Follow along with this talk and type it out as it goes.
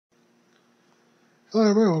Hello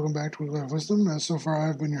everybody, welcome back to Weekly of Wisdom. So far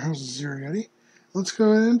I've been your host, Zero Yeti. Let's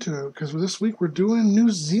go into it, because this week we're doing New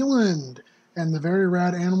Zealand and the very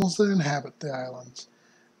rad animals that inhabit the islands.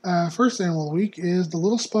 First animal of the week is the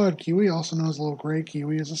little spotted kiwi, also known as the little gray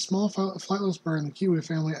kiwi. It's a small flightless bird in the kiwi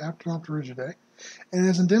family Aptomopterigidae, and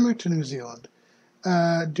is endemic to New Zealand.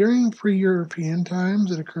 During pre-European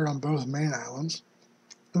times, it occurred on both main islands,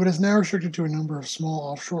 but is now restricted to a number of small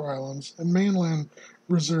offshore islands and mainland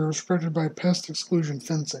reserves protected by pest exclusion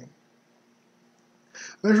fencing.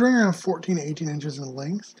 Measuring around 14 to 18 inches in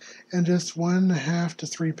length and just 1.5 to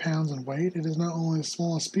 3 pounds in weight, it is not only the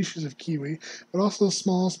smallest species of kiwi, but also the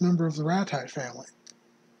smallest member of the ratite family.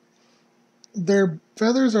 Their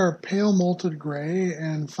feathers are pale molted gray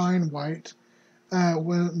and fine white,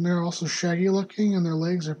 when they're also shaggy looking, and their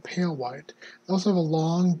legs are pale white. They also have a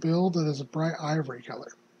long bill that is a bright ivory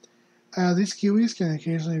color. These kiwis can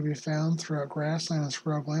occasionally be found throughout grassland and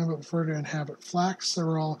scrubland, but prefer to inhabit flax,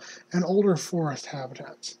 sorrel, and older forest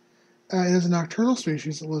habitats. It is a nocturnal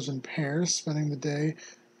species that lives in pairs, spending the day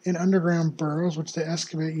in underground burrows which they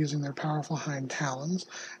excavate using their powerful hind talons,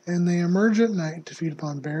 and they emerge at night to feed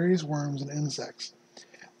upon berries, worms, and insects.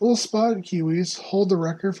 Little spotted kiwis hold the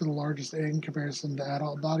record for the largest egg in comparison to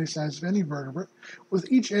adult body size of any vertebrate,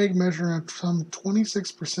 with each egg measuring some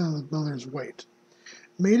 26% of the mother's weight.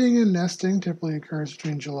 Mating and nesting typically occurs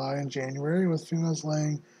between July and January, with females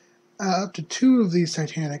laying up to 2 of these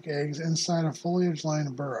titanic eggs inside a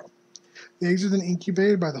foliage-lined burrow. The eggs are then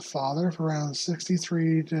incubated by the father for around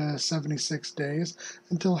 63 to 76 days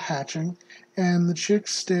until hatching, and the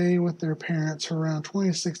chicks stay with their parents for around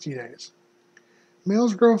 20 to 60 days.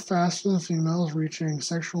 Males grow faster than females, reaching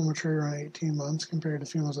sexual maturity around 18 months compared to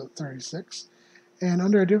females at 36, and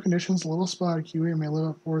under ideal conditions, the little spotted kiwi may live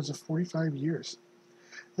upwards of 45 years.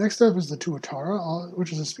 Next up is the tuatara,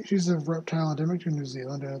 which is a species of reptile endemic to New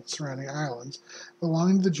Zealand and its surrounding islands,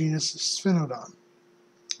 belonging to the genus Sphenodon.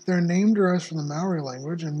 Their name derives from the Maori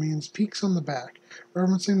language and means peaks on the back,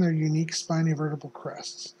 referencing their unique spiny vertebral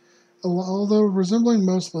crests. Although resembling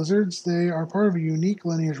most lizards, they are part of a unique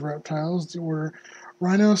lineage of reptiles, the order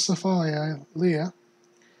Rhinocephalidae,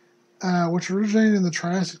 which originated in the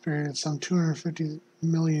Triassic period some 250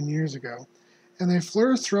 million years ago, and they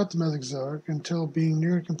flourished throughout the Mesozoic until being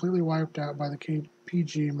nearly completely wiped out by the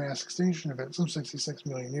KPG mass extinction event some 66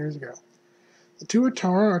 million years ago. The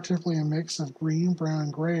tuatara are typically a mix of green, brown,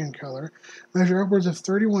 and gray in color, measure upwards of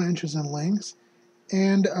 31 inches in length,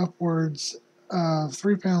 and upwards of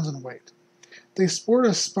 3 pounds in weight. They sport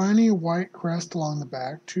a spiny white crest along the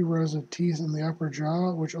back, 2 rows of teeth in the upper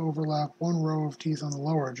jaw, which overlap 1 row of teeth on the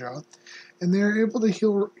lower jaw, and they are able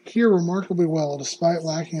to hear remarkably well despite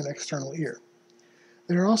lacking an external ear.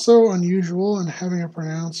 They are also unusual in having a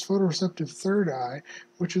pronounced photoreceptive third eye,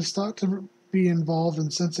 which is thought to be involved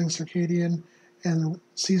in sensing circadian and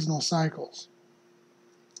seasonal cycles.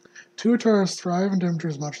 Tuataras thrive in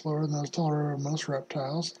temperatures much lower than those tolerated by most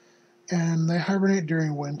reptiles, and they hibernate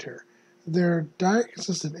during winter. Their diet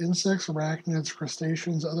consists of insects, arachnids,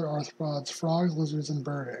 crustaceans, other arthropods, frogs, lizards, and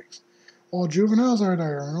bird eggs. While juveniles are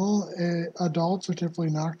diurnal, adults are typically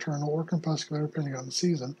nocturnal or crepuscular depending on the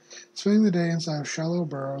season, spending the day inside of shallow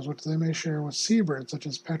burrows which they may share with seabirds such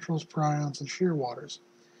as petrels, prions, and shearwaters.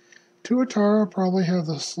 Tuatara probably have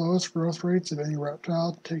the slowest growth rates of any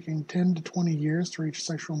reptile, taking 10 to 20 years to reach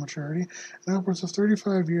sexual maturity and upwards of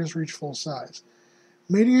 35 years to reach full size.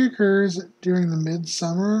 Mating occurs during the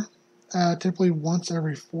midsummer, typically once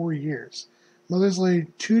every 4 years. Mothers lay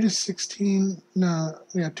 2 to 16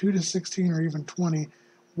 or even 20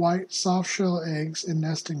 white soft-shell eggs in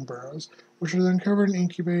nesting burrows, which are then covered and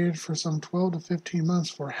incubated for some 12 to 15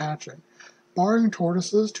 months before hatching. Barring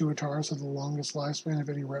tortoises, tuataras have the longest lifespan of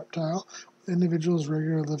any reptile, with individuals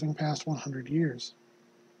regularly living past 100 years.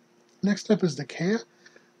 Next up is the kea,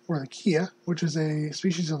 or the kea, which is a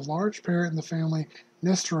species of large parrot in the family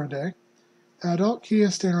Nestoridae. Adult kea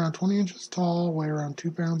stand around 20 inches tall, weigh around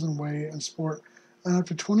 2 pounds in weight, and sport an up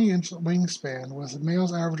to 20-inch wingspan, with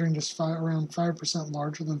males averaging just around 5%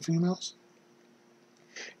 larger than females.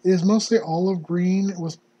 It is mostly olive green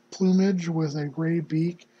with plumage with a gray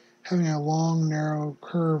beak, having a long, narrow,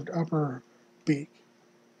 curved upper beak.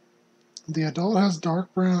 The adult has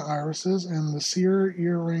dark brown irises, and the cere,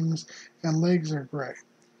 earrings, and legs are gray.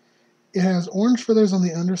 It has orange feathers on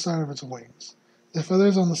the underside of its wings. The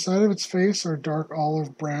feathers on the side of its face are dark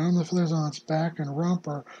olive brown. The feathers on its back and rump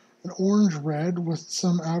are an orange-red, with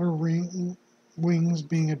some outer wings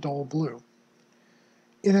being a dull blue.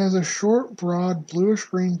 It has a short, broad,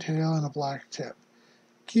 bluish-green tail and a black tip.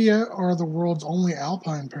 Kea are the world's only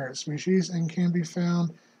alpine parrot species and can be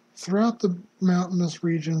found throughout the mountainous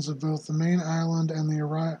regions of both the main island and the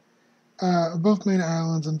both main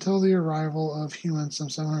islands until the arrival of humans some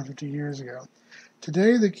 750 years ago.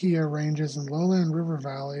 Today, the Kia ranges in lowland river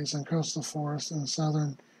valleys and coastal forests in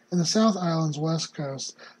the South Island's west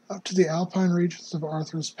coast, up to the alpine regions of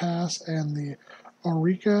Arthur's Pass and the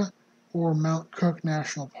Aureka or Mount Cook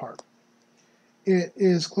National Park. It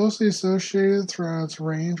is closely associated throughout its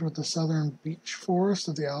range with the southern beech forest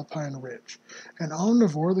of the Alpine Ridge. An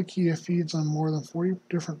omnivore, the Kia feeds on more than 40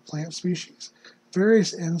 different plant species,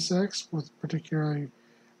 various insects with particularly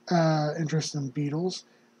interest in beetles,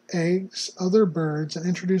 eggs, other birds, and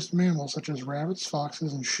introduced mammals such as rabbits,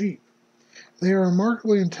 foxes, and sheep. They are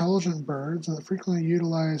remarkably intelligent birds and frequently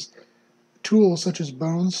utilize tools such as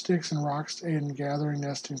bones, sticks, and rocks to aid in gathering,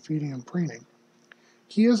 nesting, feeding, and preening.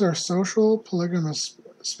 Kias are social, polygamous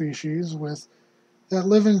species that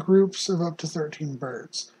live in groups of up to 13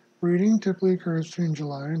 birds. Breeding typically occurs between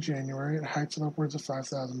July and January at heights of upwards of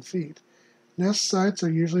 5,000 feet. Nest sites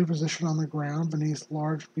are usually positioned on the ground beneath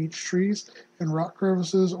large beech trees, in rock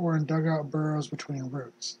crevices, or in dugout burrows between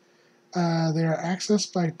roots. They are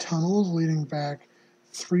accessed by tunnels leading back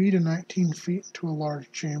 3 to 19 feet to a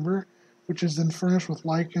large chamber, which is then furnished with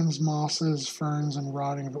lichens, mosses, ferns, and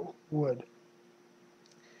rotting wood.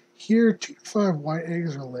 Here, 2 to 5 white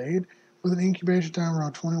eggs are laid, with an incubation time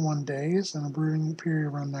around 21 days and a brooding period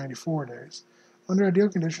around 94 days. Under ideal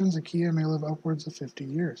conditions, a Kia may live upwards of 50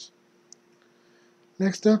 years.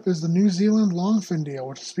 Next up is the New Zealand longfin eel,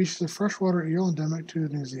 which is a species of freshwater eel endemic to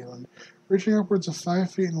New Zealand. Reaching upwards of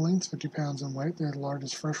 5 feet in length, 50 pounds in weight, they are the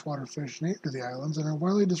largest freshwater fish native to the islands and are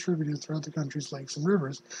widely distributed throughout the country's lakes and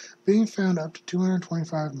rivers, being found up to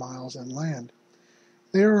 225 miles inland.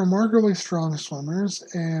 They are remarkably strong swimmers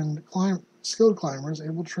and skilled climbers,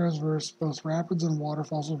 able to traverse both rapids and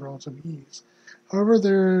waterfalls with relative ease.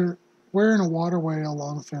 However, where in a waterway a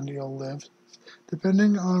longfin eel lives,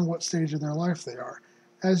 depending on what stage in their life they are.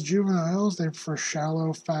 As juveniles, they prefer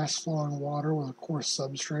shallow, fast-flowing water with a coarse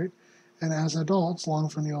substrate, and as adults,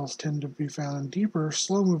 longfin eels tend to be found in deeper,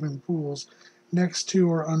 slow-moving pools next to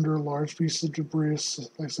or under large pieces of debris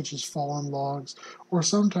such as fallen logs, or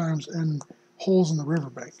sometimes in holes in the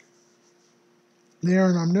riverbank. They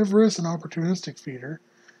are an omnivorous and opportunistic feeder,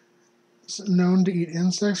 known to eat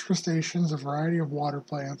insects, crustaceans, a variety of water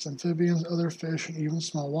plants, amphibians, other fish, and even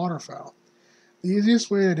small waterfowl. The easiest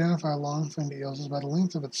way to identify longfinned eels is by the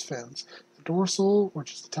length of its fins. The dorsal,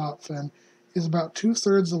 which is the top fin, is about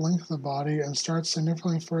 2/3 the length of the body and starts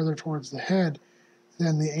significantly further towards the head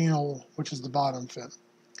than the anal, which is the bottom fin.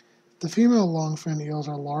 The female longfin eels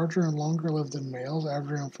are larger and longer-lived than males,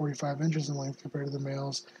 averaging around 45 inches in length compared to the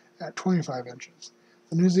males at 25 inches.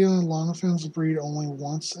 The New Zealand longfins breed only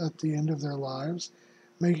once at the end of their lives,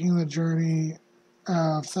 making the journey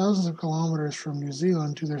of thousands of kilometers from New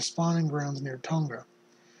Zealand to their spawning grounds near Tonga.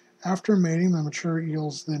 After mating, the mature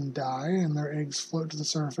eels then die and their eggs float to the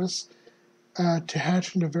surface to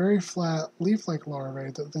hatch into very flat, leaf-like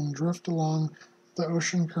larvae that then drift along the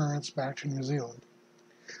ocean currents back to New Zealand.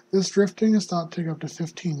 This drifting is thought to take up to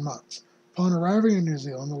 15 months. Upon arriving in New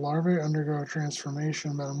Zealand, the larvae undergo a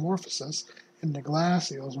transformation metamorphosis into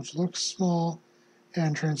glass eels, which look small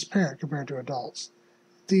and transparent compared to adults.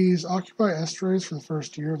 These occupy estuaries for the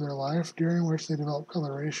first year of their life, during which they develop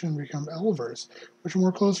coloration and become elvers, which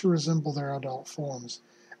more closely resemble their adult forms.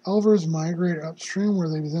 Elvers migrate upstream, where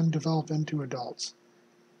they then develop into adults.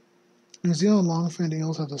 New Zealand longfinned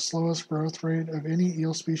eels have the slowest growth rate of any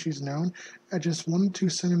eel species known, at just 1 to 2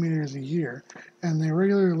 centimeters a year, and they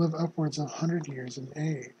regularly live upwards of 100 years in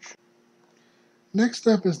age. Next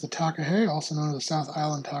up is the takahe, also known as the South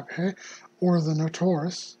Island takahe, or the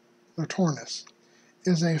notornis.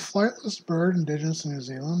 Is a flightless bird indigenous to New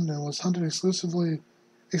Zealand and was hunted extensively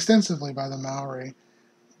by the Maori,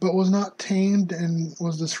 but was not tamed and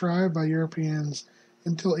was described by Europeans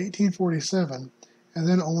until 1847, and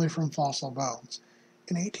then only from fossil bones.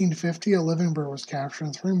 In 1850, a living bird was captured,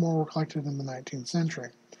 and 3 more were collected in the 19th century.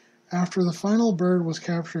 After the final bird was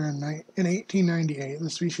captured in 1898, the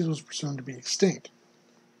species was presumed to be extinct.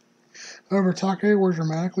 However, takahe were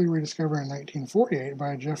dramatically rediscovered in 1948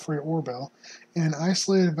 by Geoffrey Orbell in an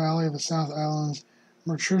isolated valley of the South Island's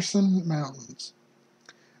Murchison Mountains.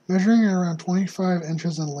 Measuring at around 25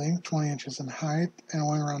 inches in length, 20 inches in height, and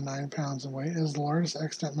weighing around 9 pounds in weight, it is the largest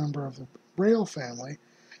extant member of the rail family.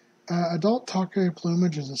 Adult takahe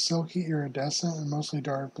plumage is a silky, iridescent, and mostly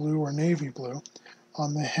dark blue or navy blue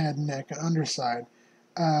on the head, neck, and underside.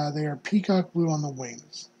 They are peacock blue on the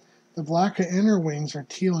wings. The black inner wings are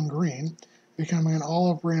teal and green, becoming an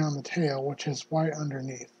olive green on the tail, which is white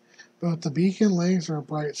underneath. Both the beak and legs are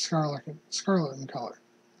bright scarlet in color.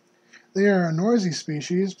 They are a noisy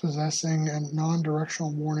species, possessing a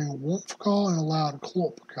non-directional warning woomph call and a loud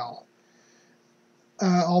clop call.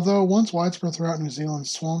 Although once widespread throughout New Zealand's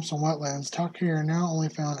swamps and wetlands, Take are now only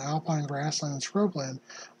found alpine grassland and scrubland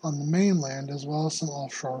on the mainland, as well as some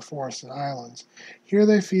offshore forested islands. Here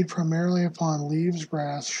they feed primarily upon leaves,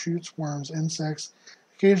 grass, shoots, worms, insects,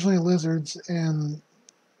 occasionally lizards, and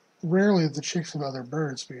rarely the chicks of other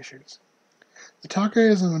bird species. The Take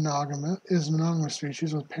is a monogamous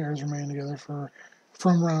species with pairs remaining together for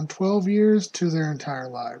from around 12 years to their entire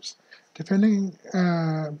lives. Breeding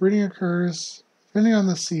occurs depending on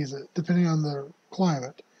the season, depending on the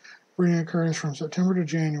climate. Breeding occurs from September to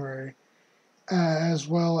January, as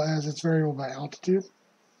well as it's variable by altitude.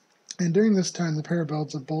 And during this time, the pair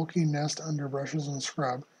builds a bulky nest under bushes and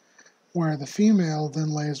scrub, where the female then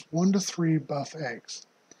lays 1 to 3 buff eggs.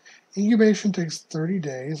 Incubation takes 30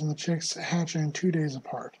 days, and the chicks hatch in 2 days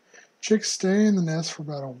apart. Chicks stay in the nest for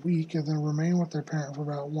about a week and then remain with their parent for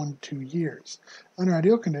about 1 to 2 years. Under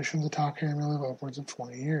ideal conditions, the Take may live upwards of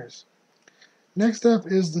 20 years. Next up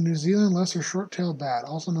is the New Zealand lesser short-tailed bat,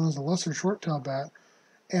 also known as the lesser short-tailed bat,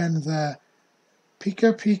 and the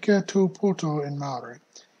pekapeka-tou-poto in Maori.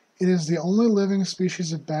 It is the only living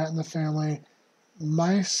species of bat in the family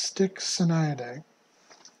Mysticsonidae,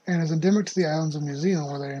 and is endemic to the islands of New Zealand,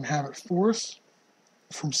 where they inhabit forests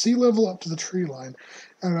from sea level up to the tree line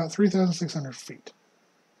at about 3,600 feet.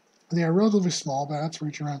 They are relatively small bats,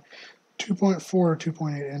 reaching around 2.4 to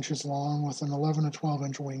 2.8 inches long, with an 11 to 12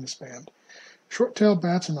 inch wingspan. Short-tailed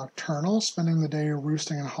bats are nocturnal, spending the day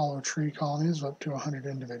roosting in hollow tree colonies of up to 100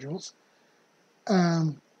 individuals.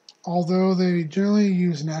 Although they generally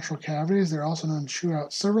use natural cavities, they're also known to chew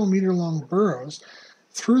out several meter-long burrows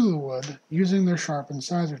through the wood using their sharp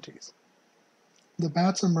incisor teeth. The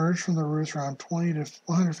bats emerge from the roost around 20 to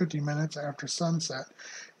 150 minutes after sunset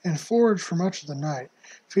and forage for much of the night,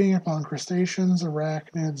 feeding upon crustaceans,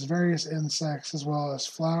 arachnids, various insects, as well as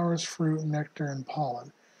flowers, fruit, nectar, and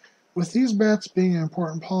pollen. With these bats being an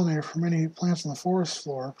important pollinator for many plants on the forest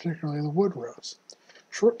floor, particularly the wood rose.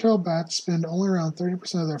 Short-tailed bats spend only around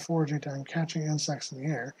 30% of their foraging time catching insects in the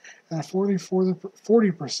air, and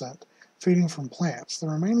 40% feeding from plants. The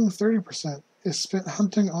remaining 30% is spent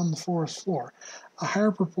hunting on the forest floor, a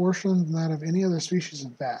higher proportion than that of any other species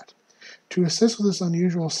of bat. To assist with this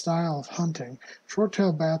unusual style of hunting,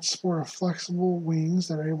 short-tailed bats sport flexible wings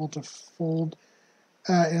that are able to fold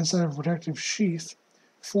inside of a protective sheath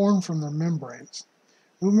formed from their membranes.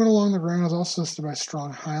 Movement along the ground is also assisted by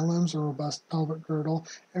strong hind limbs, a robust pelvic girdle,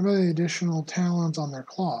 and by the additional talons on their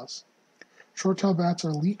claws. Short-tailed bats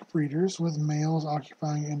are leek breeders, with males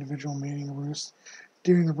occupying individual mating roosts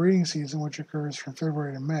during the breeding season, which occurs from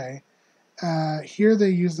February to May. Here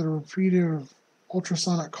they use the repeated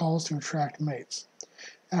ultrasonic calls to attract mates.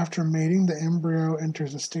 After mating, the embryo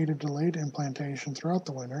enters a state of delayed implantation throughout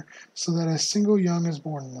the winter, so that a single young is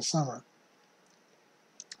born in the summer.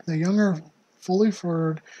 The young are fully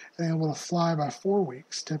furred and able to fly by 4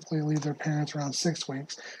 weeks, typically leave their parents around 6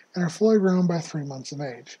 weeks, and are fully grown by 3 months of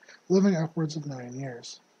age, living upwards of 9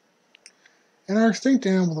 years. And our extinct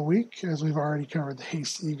animal of the week, as we've already covered the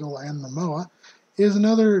haste eagle and the moa, is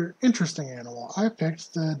another interesting animal. I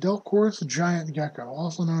picked the Delcourt's giant gecko,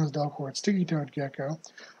 also known as Delcourt's sticky-toed gecko,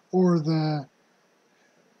 or the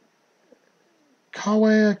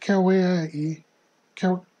Kawekaweau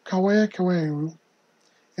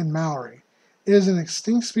in Maori. It is an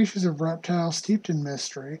extinct species of reptile steeped in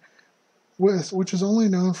mystery, which is only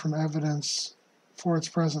known from evidence for its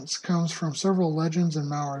presence comes from several legends in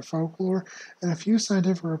Maori folklore and a few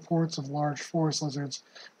scientific reports of large forest lizards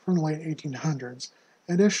from the late 1800s.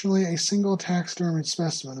 Additionally, a single taxidermied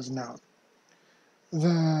specimen is known.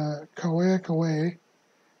 The Kawekaweau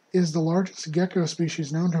is the largest gecko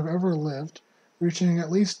species known to have ever lived, reaching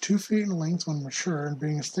at least 2 feet in length when mature and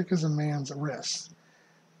being as thick as a man's wrist.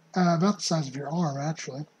 About the size of your arm,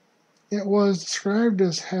 actually. It was described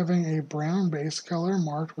as having a brown base color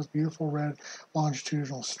marked with beautiful red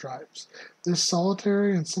longitudinal stripes. This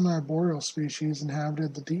solitary and semi-arboreal species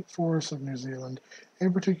inhabited the deep forests of New Zealand,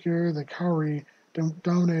 in particular the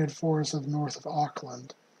Kauri-dominated forests of north of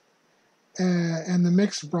Auckland, and the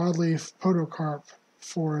mixed broadleaf podocarp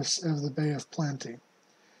forests of the Bay of Plenty.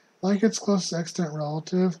 Like its closest extant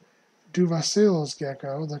relative, Duvaselo's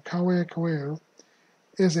gecko, the Kawekaweau,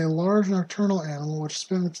 is a large nocturnal animal which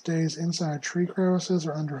spends its days inside tree crevices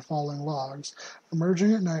or under falling logs,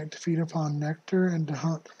 emerging at night to feed upon nectar and to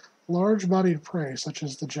hunt large-bodied prey such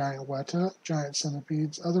as the giant weta, giant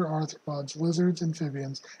centipedes, other arthropods, lizards,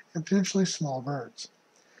 amphibians, and potentially small birds.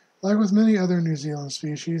 Like with many other New Zealand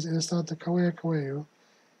species, it is thought the Kawekaweau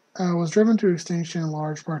was driven to extinction in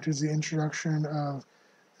large part due to the introduction of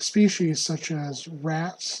species such as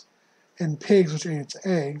rats and pigs which ate its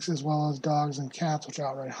eggs, as well as dogs and cats which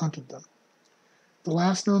outright hunted them. The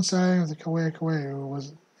last known sighting of the Kawekaweau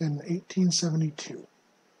was in 1872.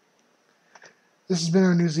 This has been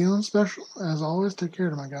our New Zealand special. As always, take care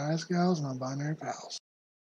to my guys, gals, and my binary pals.